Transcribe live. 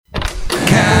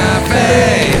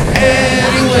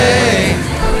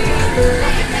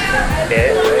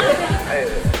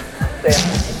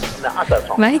not that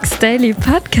song. Mike's Daily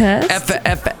Podcast.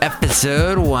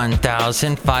 Episode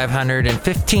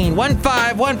 1515.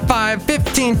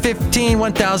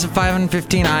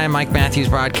 1515. I am Mike Matthews,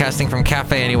 broadcasting from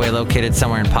Cafe Anyway, located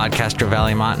somewhere in Podcastro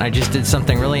Valley, Mont. And I just did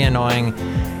something really annoying.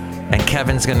 And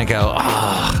Kevin's going to go,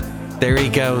 there he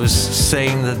goes,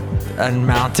 saying the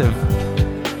amount of...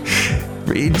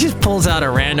 He just pulls out a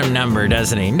random number,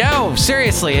 doesn't he? No,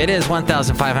 seriously, it is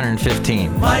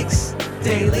 1515. Mike's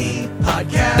Daily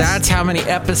Podcast. That's how many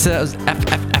episodes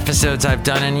I've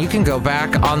done, and you can go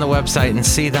back on the website and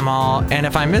see them all. And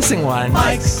if I'm missing one,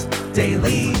 Mike's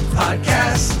Daily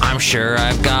Podcast. I'm sure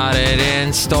I've got it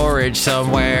in storage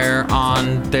somewhere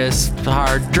on this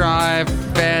hard drive.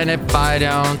 And if I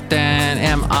don't, then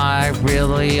am I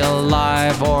really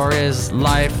alive? Or is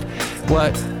life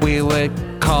what we would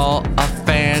call a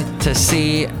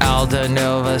fantasy? Aldo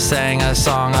Nova sang a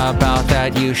song about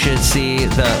that. You should see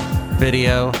the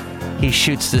video. He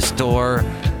shoots this door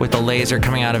with a laser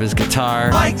coming out of his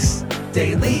guitar. Mike's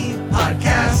Daily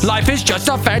Podcast. Life is just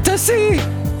a fantasy.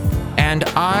 And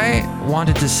I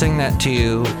wanted to sing that to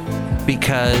you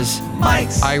because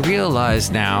Mike's I realize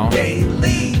now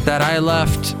Daily that I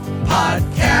left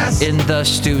Podcast in the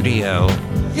studio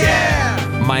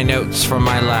my notes from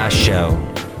my last show.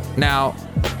 Now,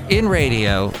 in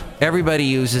radio, everybody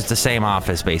uses the same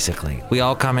office, basically. We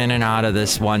all come in and out of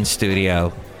this one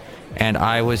studio, and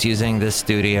I was using this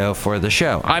studio for the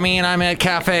show. I mean, I'm at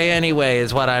Cafe Anyway,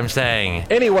 is what I'm saying.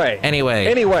 Anyway.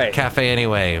 Cafe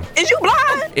Anyway. Is you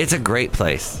blind? It's a great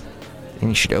place, and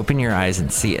you should open your eyes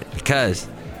and see it, because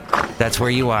that's where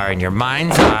you are, in your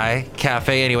mind's eye.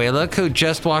 Cafe Anyway. Look who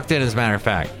just walked in, as a matter of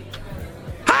fact.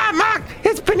 Hi, Mark!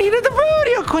 It's Benita the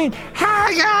Rodeo Queen! How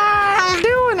y'all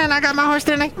doing? And I got my horse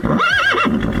today.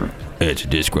 That's a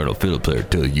disgruntled fiddle player.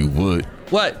 Tell you what.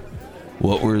 What?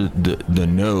 What were the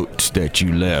notes that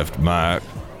you left, Mike?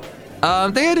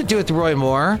 They had to do with Roy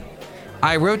Moore.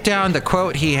 I wrote down the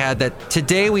quote he had that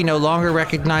today we no longer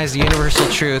recognize the universal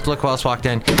truth, look who else walked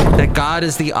in, that God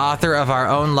is the author of our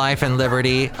own life and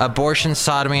liberty. Abortion,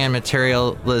 sodomy, and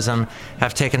materialism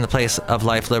have taken the place of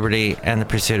life, liberty, and the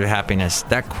pursuit of happiness.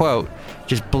 That quote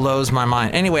just blows my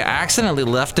mind. Anyway, I accidentally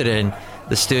left it in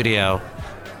the studio.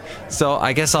 So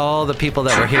I guess all the people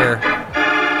that were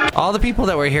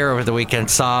here over the weekend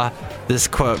saw this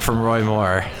quote from Roy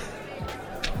Moore.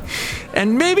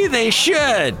 And maybe they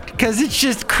should, because it's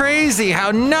just crazy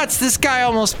how nuts this guy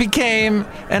almost became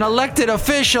an elected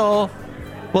official.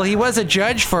 Well, he was a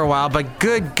judge for a while, but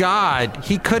good God,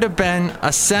 he could have been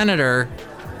a senator.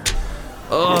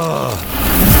 Ugh.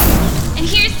 And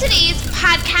here's today's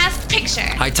podcast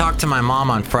picture. I talked to my mom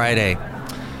on Friday,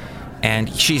 and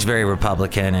she's very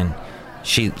Republican, and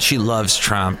she loves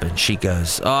Trump, and she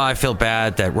goes, I feel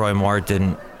bad that Roy Moore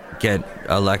didn't get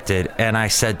elected. And I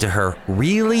said to her,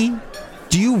 really?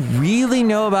 Do you really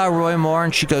know about Roy Moore?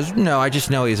 And she goes, no, I just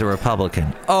know he's a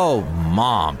Republican. Oh,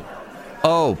 Mom.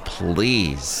 Oh,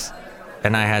 please.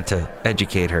 And I had to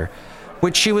educate her,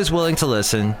 which she was willing to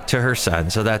listen to her son,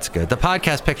 so that's good. The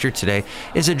podcast picture today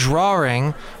is a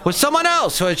drawing with someone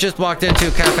else who has just walked into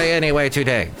Cafe Anyway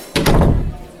today.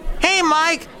 Hey,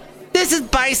 Mike, this is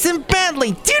Bison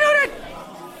Bentley. Do you know that?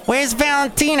 Where's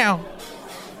Valentino?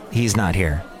 He's not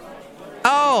here.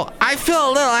 Oh, I feel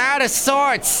a little out of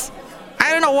sorts.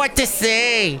 I don't know what to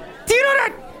say. Do you know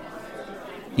that?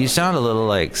 You sound a little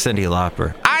like Cyndi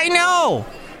Lauper. I know,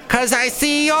 because I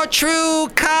see your true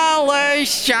colors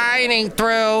shining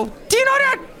through. Do you know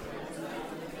that?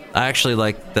 I actually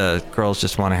like the girls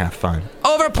just want to have fun.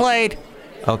 Overplayed.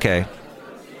 Okay.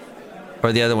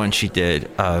 Or the other one she did.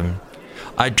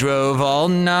 I drove all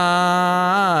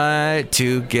night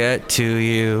to get to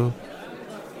you.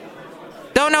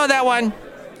 Don't know that one.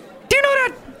 Do you know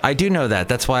that? I do know that.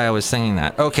 That's why I was singing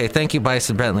that. Okay, thank you,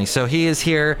 Bison Bentley. So he is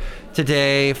here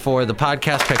today for the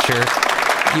podcast picture.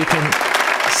 You can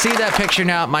see that picture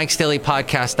now at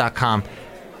mikesdailypodcast.com.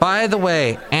 By the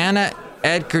way, Anna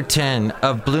Edgerton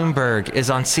of Bloomberg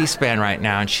is on C-SPAN right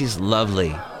now, and she's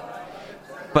lovely.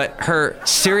 But her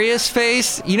serious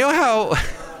face, you know how...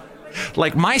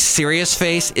 like, my serious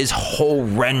face is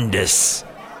horrendous.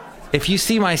 If you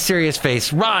see my serious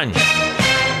face, run!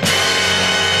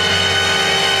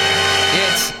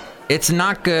 It's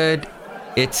not good.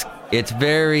 It's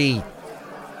very,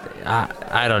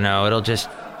 I don't know. It'll just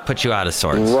put you out of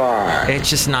sorts. Right. It's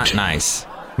just not nice.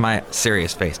 My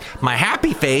serious face. My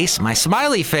happy face, my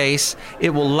smiley face, it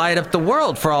will light up the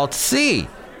world for all to see.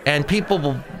 And people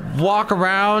will walk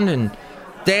around and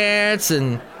dance,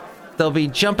 and they'll be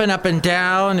jumping up and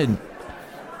down. And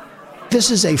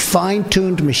this is a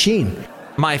fine-tuned machine.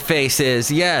 My face is,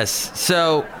 yes.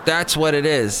 So that's what it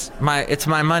is. It's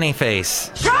my money face.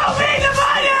 Show me the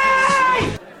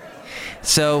money!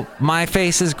 So my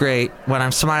face is great when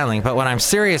I'm smiling, but when I'm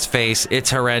serious face,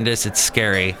 it's horrendous, it's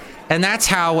scary. And that's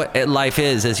how life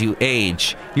is as you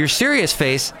age. Your serious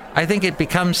face, I think it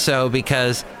becomes so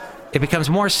because it becomes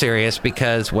more serious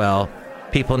because, well,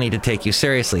 people need to take you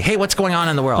seriously. Hey, what's going on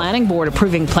in the world? Planning board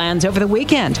approving plans over the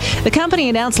weekend. The company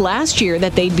announced last year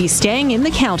that they'd be staying in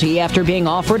the county after being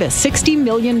offered a $60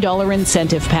 million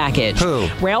incentive package. Who?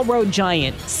 Railroad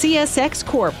giant CSX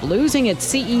Corp losing its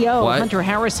CEO, What? Hunter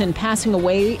Harrison, passing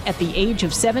away at the age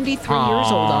of 73 years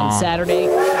old on Saturday.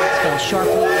 Fell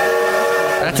sharply.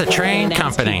 That's a train Announced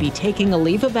company. He'd be taking a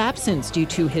leave of absence due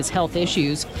to his health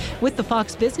issues. With the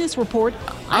Fox Business Report,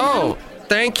 Oh,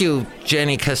 thank you,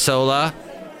 Jenny Casola.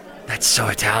 That's so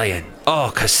Italian.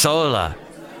 Oh, Casola.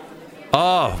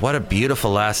 Oh, what a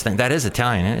beautiful last name. That is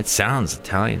Italian. It sounds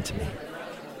Italian to me.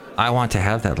 I want to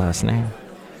have that last name.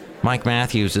 Mike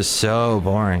Matthews is so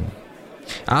boring.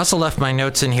 I also left my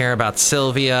notes in here about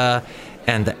Sylvia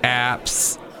and the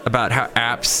apps, about how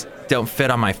apps don't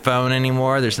fit on my phone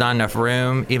anymore. There's not enough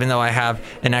room, even though I have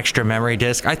an extra memory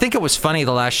disk. I think it was funny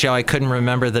the last show I couldn't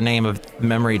remember the name of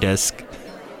memory disk.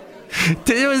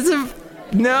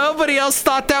 Nobody else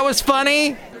thought that was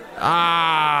funny?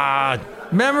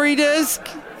 Memory disk?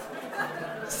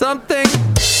 Something?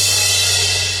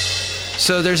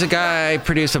 So there's a guy I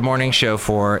produced a morning show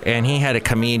for, and he had a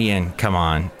comedian come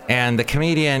on. And the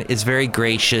comedian is very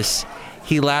gracious.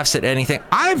 He laughs at anything.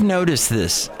 I've noticed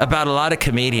this about a lot of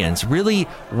comedians. Really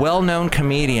well-known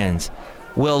comedians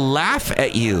will laugh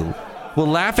at you. Will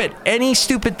laugh at any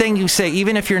stupid thing you say,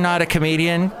 even if you're not a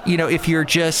comedian. You know, if you're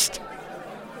just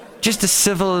a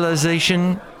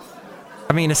civilian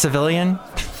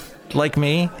like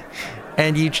me,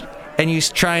 and you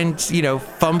try and, you know,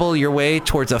 fumble your way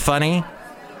towards a funny,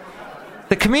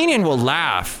 the comedian will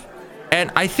laugh.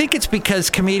 And I think it's because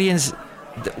comedians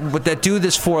that do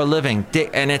this for a living,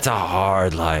 and it's a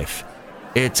hard life.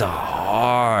 It's a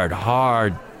hard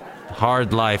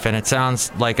life, and it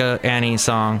sounds like a Annie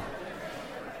song.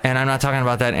 And I'm not talking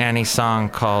about that Annie song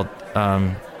called,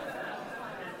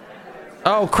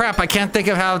 oh crap, I can't think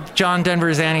of how John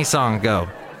Denver's Annie song go.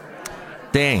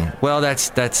 Dang. Well,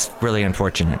 that's really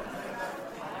unfortunate.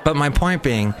 But my point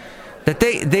being that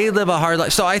they live a hard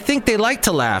life. So I think they like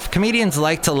to laugh. Comedians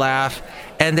like to laugh,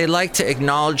 and they like to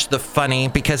acknowledge the funny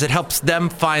because it helps them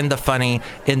find the funny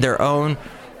in their own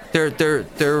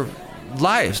their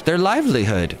lives, their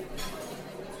livelihood.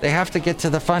 They have to get to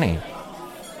the funny.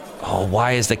 Oh,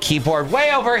 why is the keyboard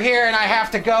way over here and I have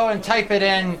to go and type it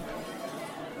in?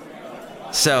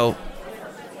 So,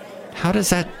 how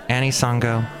does that Annie song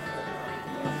go?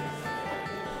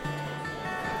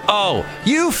 Oh,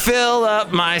 you fill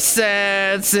up my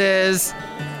senses.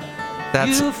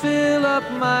 You fill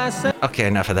up my senses. Okay,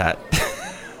 enough of that.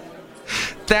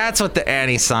 That's what the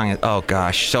Annie song is. Oh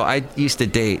gosh. So I used to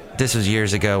date, this was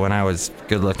years ago when I was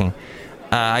good looking.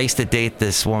 I used to date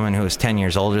this woman who was 10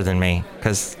 years older than me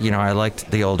because, you know, I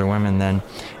liked the older women then.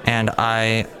 And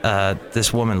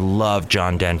this woman loved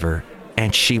John Denver,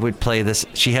 and she would play this.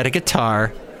 She had a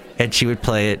guitar and she would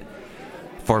play it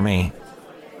for me.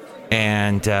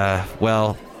 And,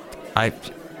 well, I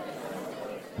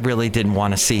really didn't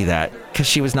want to see that because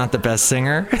she was not the best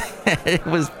singer. It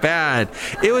was bad.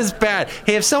 It was bad.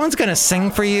 Hey, if someone's going to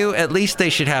sing for you, at least they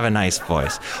should have a nice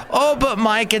voice. Oh, but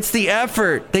Mike, it's the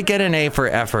effort. They get an A for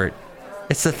effort.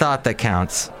 It's the thought that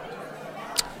counts.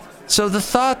 So the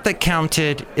thought that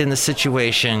counted in the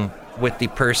situation with the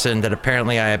person that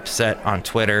apparently I upset on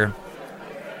Twitter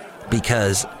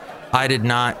because I did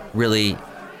not really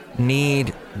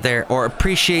need their or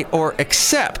appreciate or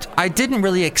accept. I didn't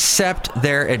really accept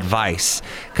their advice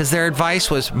because their advice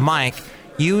was, Mike,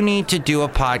 you need to do a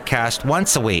podcast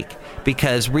once a week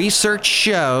because research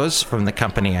shows from the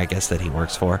company, I guess, that he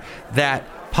works for, that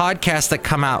podcasts that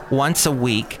come out once a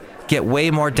week get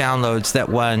way more downloads than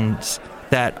ones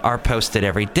that are posted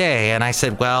every day. And I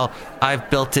said, well, I've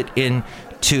built it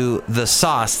into the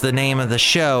sauce. The name of the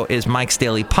show is Mike's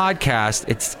Daily Podcast.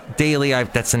 It's daily.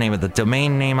 That's the name of the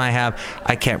domain name I have.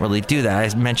 I can't really do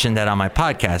that. I mentioned that on my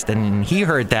podcast. And he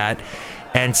heard that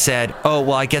and said, oh,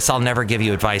 well, I guess I'll never give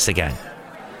you advice again.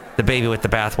 The baby with the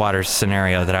bathwater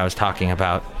scenario that I was talking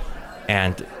about.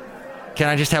 And can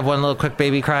I just have one little quick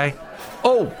baby cry?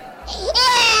 Oh!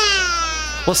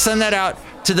 We'll send that out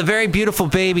to the very beautiful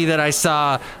baby that I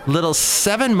saw, little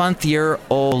 7-month-old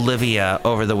Olivia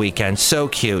over the weekend. So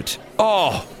cute.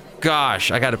 Oh,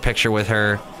 gosh. I got a picture with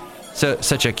her.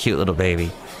 Such a cute little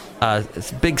baby.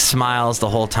 Big smiles the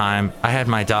whole time. I had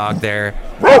my dog there,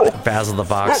 Basil the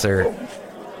Boxer.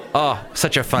 Oh,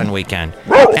 such a fun weekend.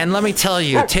 And let me tell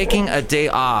you, taking a day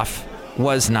off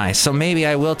was nice. So maybe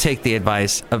I will take the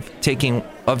advice of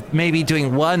maybe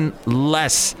doing one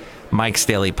less Mike's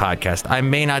Daily Podcast. I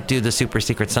may not do the Super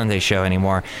Secret Sunday show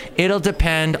anymore. It'll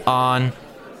depend on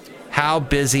how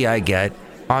busy I get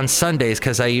on Sundays,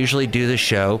 because I usually do the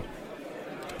show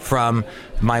from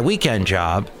my weekend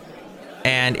job,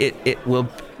 and it will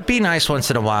be nice once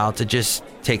in a while to just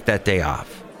take that day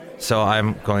off. So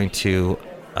I'm going to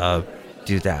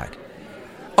do that.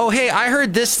 Oh, hey, I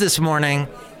heard this morning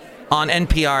on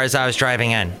NPR as I was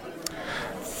driving in.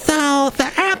 So the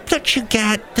app that you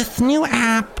get, this new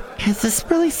app, is this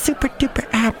really super duper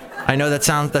app. I know that's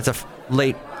a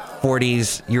late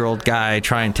 40s-year-old guy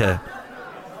trying to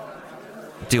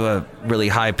do a really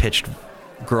high-pitched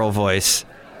girl voice.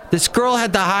 This girl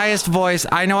had the highest voice.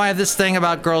 I know I have this thing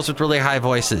about girls with really high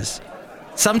voices.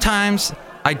 Sometimes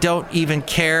I don't even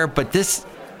care, but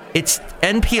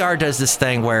NPR does this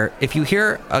thing where if you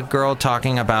hear a girl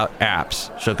talking about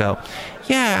apps, she'll go,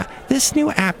 yeah, this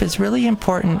new app is really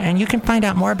important, and you can find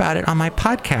out more about it on my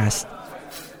podcast.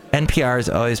 NPR is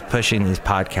always pushing these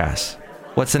podcasts.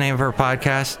 What's the name of her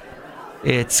podcast?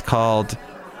 It's called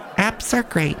Apps Are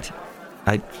Great.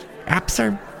 Apps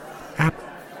are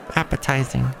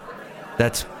appetizing.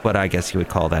 That's what I guess you would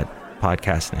call that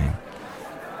podcast name.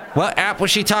 What app was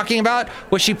she talking about?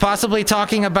 Was she possibly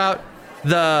talking about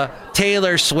the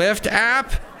Taylor Swift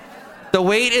app? The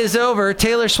wait is over.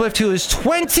 Taylor Swift, who is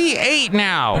 28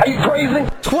 now. Are you crazy?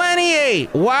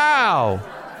 28. Wow.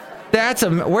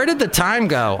 Where did the time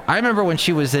go? I remember when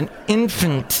she was an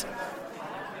infant.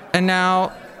 And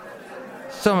now,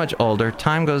 so much older.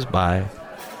 Time goes by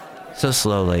so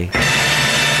slowly.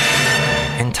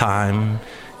 And time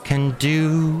can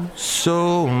do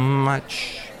so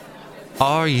much.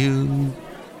 Are you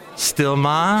still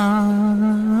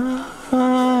mine?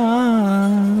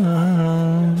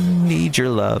 Need your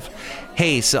love.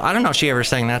 Hey, so I don't know if she ever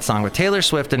sang that song, but Taylor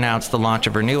Swift announced the launch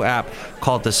of her new app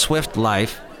called The Swift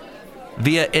Life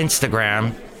via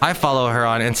Instagram. I follow her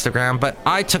on Instagram, but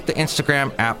I took the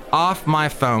Instagram app off my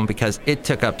phone because it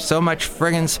took up so much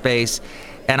friggin' space.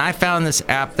 And I found this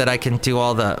app that I can do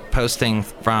all the posting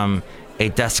from a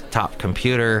desktop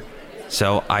computer.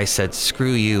 So I said,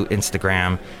 screw you,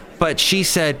 Instagram. But she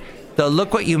said,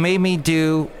 look what you made me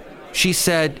do. She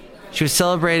said she was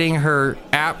celebrating her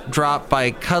app drop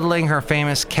by cuddling her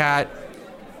famous cat.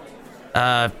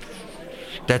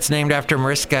 That's named after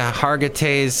Mariska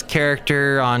Hargitay's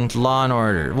character on Law &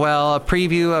 Order. Well, a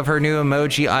preview of her new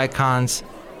emoji icons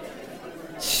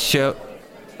show.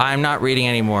 I'm not reading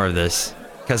any more of this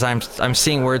because I'm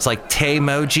seeing words like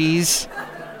Taymojis,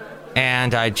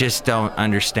 and I just don't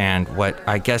understand what.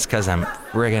 I guess because I'm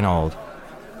friggin' old.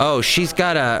 Oh, she's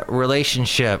got a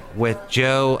relationship with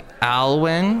Joe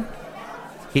Alwyn.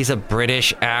 He's a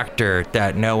British actor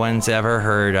that no one's ever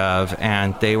heard of,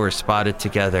 and they were spotted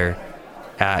together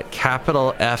at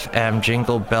Capital FM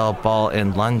Jingle Bell Ball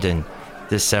in London,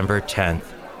 December 10th.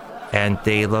 And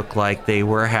they look like they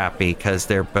were happy because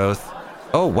they're both...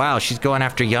 Oh, wow, she's going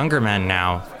after younger men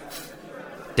now.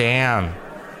 Damn.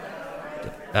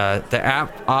 The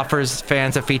app offers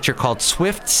fans a feature called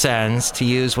Swift Sends to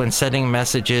use when sending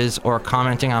messages or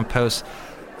commenting on posts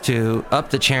to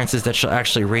up the chances that she'll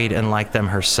actually read and like them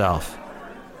herself.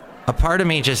 A part of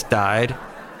me just died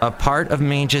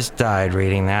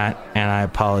reading that, and I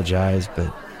apologize,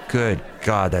 but good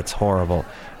God, that's horrible.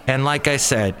 And like I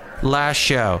said, last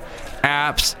show,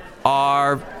 apps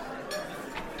are...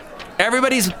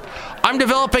 I'm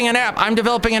developing an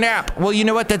app. Well, you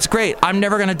know what? That's great. I'm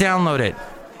never going to download it.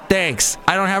 Thanks.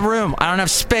 I don't have room. I don't have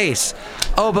space.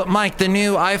 Oh, but Mike, the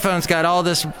new iPhone's got all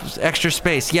this extra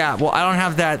space. Yeah, well, I don't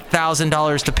have that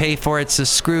 $1,000 to pay for it, so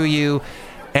screw you.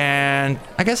 And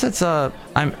I guess it's I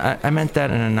meant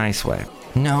that in a nice way.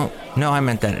 No, I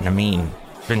meant that in a mean,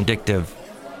 vindictive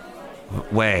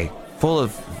way, full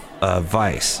of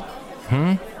vice.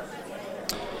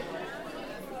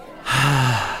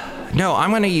 No, I'm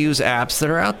going to use apps that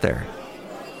are out there.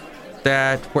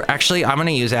 I'm going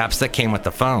to use apps that came with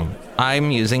the phone.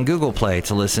 I'm using Google Play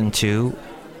to listen to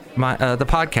my the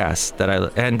podcasts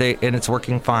and it's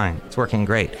working fine. It's working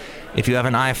great. If you have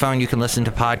an iPhone, you can listen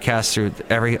to podcasts through.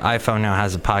 Every iPhone now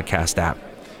has a podcast app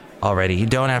already. You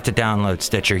don't have to download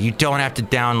Stitcher. You don't have to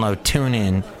download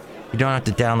TuneIn. You don't have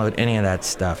to download any of that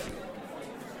stuff.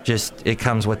 Just it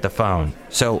comes with the phone.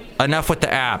 So enough with the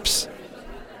apps.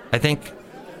 I think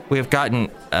we have gotten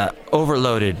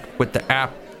overloaded with the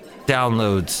app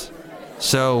downloads.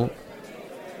 So,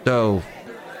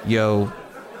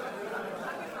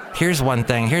 here's one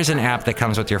thing. Here's an app that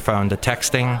comes with your phone, the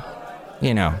texting.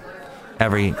 You know,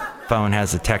 every phone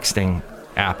has a texting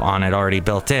app on it already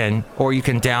built in, or you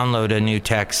can download a new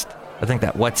text. I think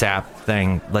that WhatsApp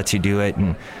thing lets you do it,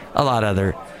 and a lot of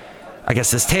other, I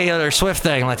guess this Taylor Swift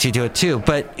thing lets you do it too.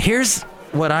 But here's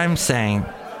what I'm saying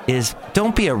is,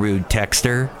 don't be a rude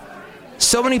texter.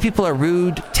 So many people are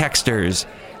rude texters.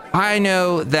 I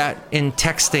know that in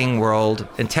texting world,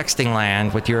 in texting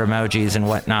land with your emojis and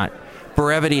whatnot,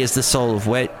 brevity is the soul of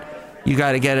wit. You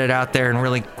got to get it out there and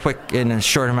really quick in a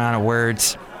short amount of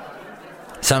words.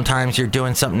 Sometimes you're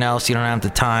doing something else, you don't have the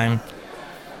time.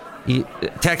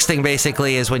 Texting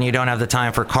basically is when you don't have the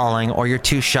time for calling, or you're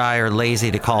too shy or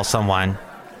lazy to call someone.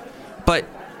 But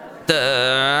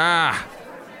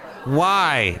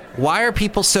why are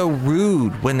people so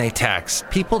rude when they text?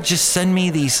 People just send me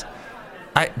these.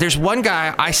 There's one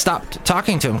guy, I stopped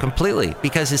talking to him completely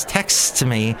because his texts to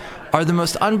me are the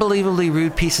most unbelievably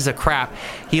rude pieces of crap.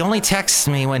 He only texts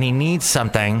me when he needs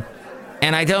something,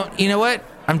 and I don't. You know what?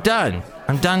 I'm done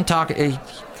talking.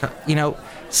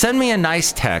 Send me a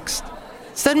nice text.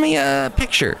 Send me a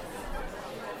picture.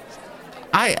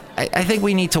 I think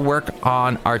we need to work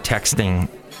on our texting.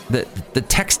 The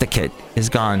textiquette is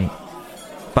gone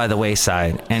by the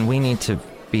wayside, and we need to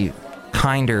be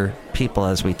kinder people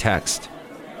as we text.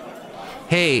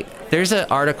 Hey, there's an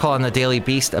article on the Daily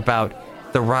Beast about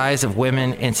the rise of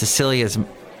women in Cecilia,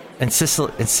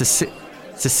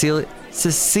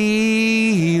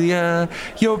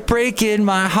 you're breaking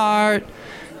my heart.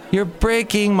 You're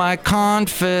breaking my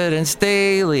confidence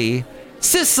daily.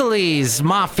 Sicily's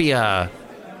mafia.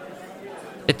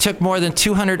 It took more than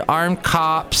 200 armed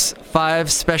cops,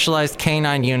 5 specialized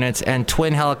canine units, and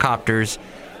twin helicopters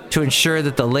to ensure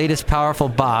that the latest powerful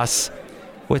boss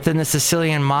within the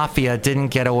Sicilian mafia didn't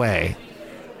get away.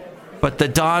 But the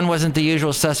Don wasn't the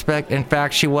usual suspect. In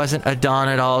fact, she wasn't a Don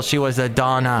at all. She was a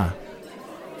Donna.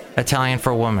 Italian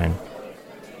for woman.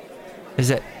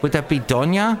 Would that be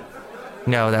Donna?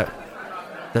 No, that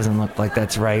doesn't look like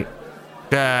that's right.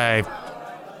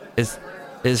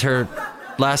 Is her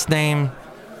last name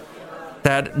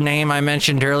that name I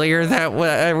mentioned earlier that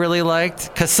I really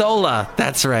liked? Casola.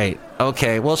 That's right.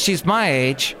 Okay, well, she's my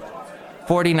age,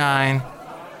 49,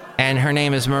 and her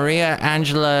name is Maria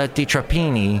Angela Di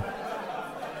Trappini,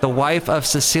 the wife of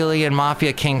Sicilian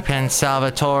mafia kingpin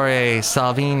Salvatore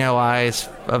Salvino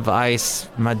of Ice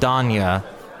Madonna,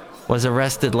 was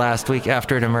arrested last week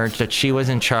after it emerged that she was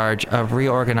in charge of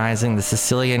reorganizing the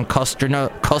Sicilian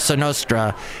Cosa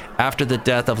Nostra after the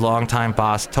death of longtime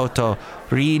boss Toto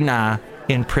Riina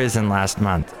in prison last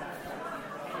month.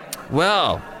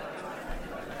 Well,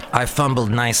 I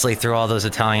fumbled nicely through all those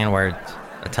Italian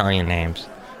names.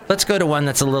 Let's go to one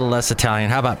that's a little less Italian.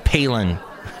 How about Palin?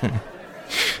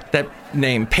 That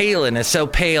name, Palin, is so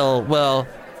pale. Well,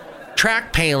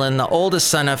 Track Palin, the oldest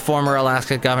son of former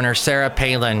Alaska Governor Sarah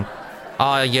Palin.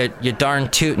 Oh, you darn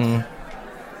tootin'.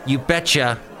 You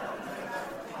betcha.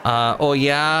 Oh,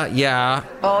 yeah? Yeah.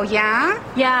 Oh, yeah?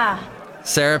 Yeah.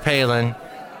 Sarah Palin.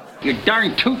 You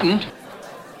darn tootin'.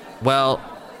 Well,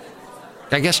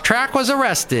 I guess Track was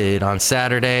arrested on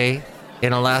Saturday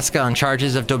in Alaska on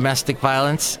charges of domestic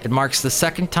violence. It marks the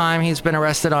second time he's been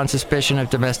arrested on suspicion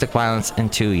of domestic violence in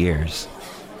 2 years.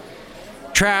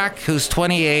 Track, who's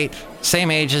 28, same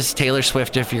age as Taylor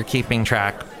Swift if you're keeping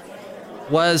track,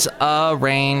 was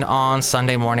arraigned on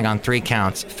Sunday morning on 3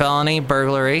 counts: felony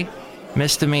burglary,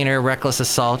 misdemeanor reckless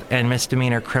assault, and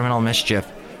misdemeanor criminal mischief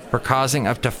for causing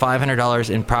up to $500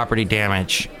 in property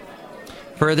damage.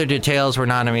 Further details were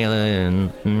not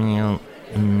immediately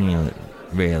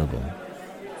available.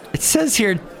 It says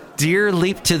here, deer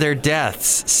leap to their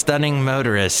deaths, stunning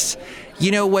motorists.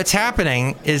 You know, what's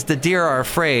happening is the deer are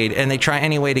afraid and they try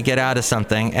any way to get out of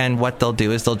something, and what they'll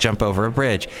do is they'll jump over a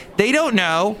bridge. They don't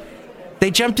know.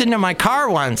 They jumped into my car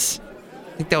once.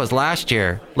 I think that was last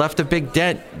year. Left a big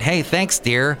dent. Hey, thanks,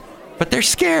 deer. But they're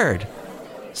scared.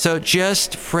 So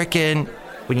just frickin',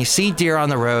 when you see deer on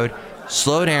the road,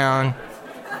 slow down.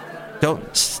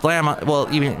 Don't slam on,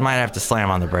 well, you might have to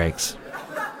slam on the brakes.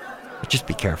 But just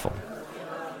be careful.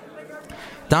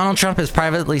 Donald Trump is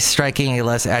privately striking a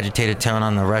less agitated tone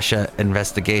on the Russia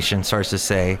investigation, sources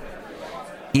say,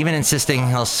 even insisting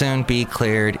he'll soon be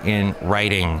cleared in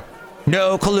writing.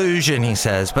 No collusion, he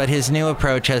says, but his new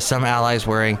approach has some allies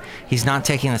worrying he's not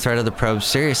taking the threat of the probe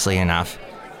seriously enough.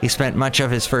 He spent much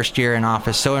of his first year in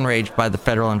office so enraged by the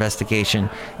federal investigation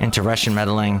into Russian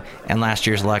meddling and last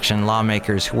year's election,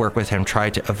 lawmakers who work with him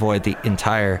tried to avoid the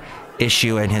entire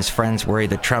issue, and his friends worry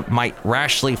that Trump might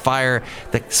rashly fire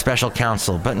the special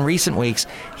counsel. But in recent weeks,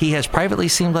 he has privately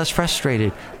seemed less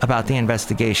frustrated about the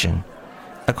investigation,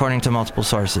 according to multiple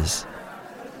sources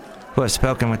who have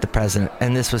spoken with the president,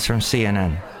 and this was from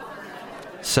CNN.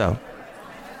 So,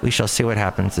 we shall see what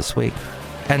happens this week.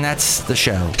 And that's the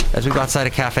show. As we go outside a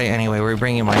cafe anyway, we're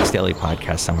bringing Mike's Daily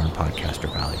Podcast somewhere in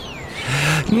Podcaster Valley.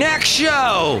 Next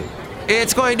show,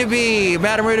 it's going to be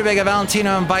Madame Rutabaga,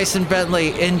 Valentino, and Bison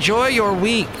Bentley. Enjoy your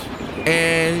week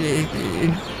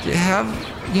and have,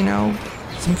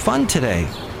 some fun today.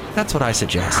 That's what I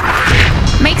suggest.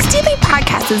 Mike's Daily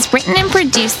Podcast is written and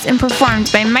produced and performed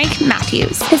by Mike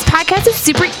Matthews. His podcast is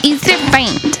super easy to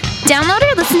find. Download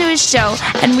or listen to his show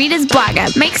and read his blog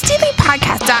at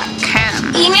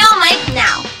mikesdailypodcast.com. Email Mike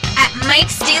now at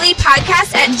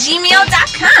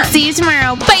mikesdailypodcast@gmail.com. See you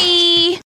tomorrow. Bye!